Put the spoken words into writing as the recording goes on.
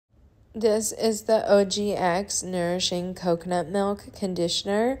This is the OGX Nourishing Coconut Milk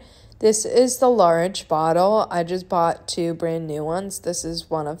Conditioner. This is the large bottle. I just bought 2 brand new ones. This is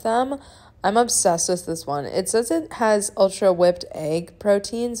one of them. I'm obsessed with this one. It says it has ultra whipped egg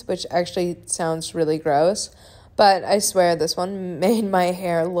proteins, which actually sounds really gross. But I swear this one made my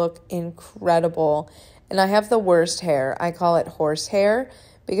hair look incredible. And I have the worst hair. I call it horse hair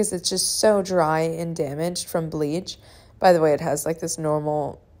because it's just so dry and damaged from bleach. By the way, it has like this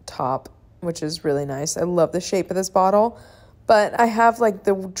normal top, which is really nice. I love the shape of this bottle. But I have like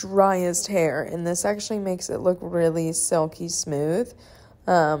the driest hair, and this actually makes it look really silky smooth.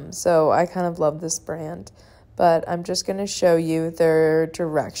 So I kind of love this brand. But I'm just going to show you their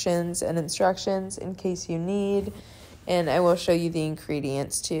directions and instructions in case you need. And I will show you the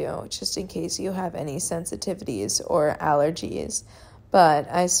ingredients too, just in case you have any sensitivities or allergies. But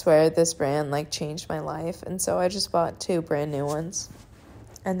I swear this brand like changed my life. And so I just bought 2 brand new ones.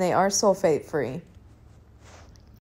 And they are sulfate free.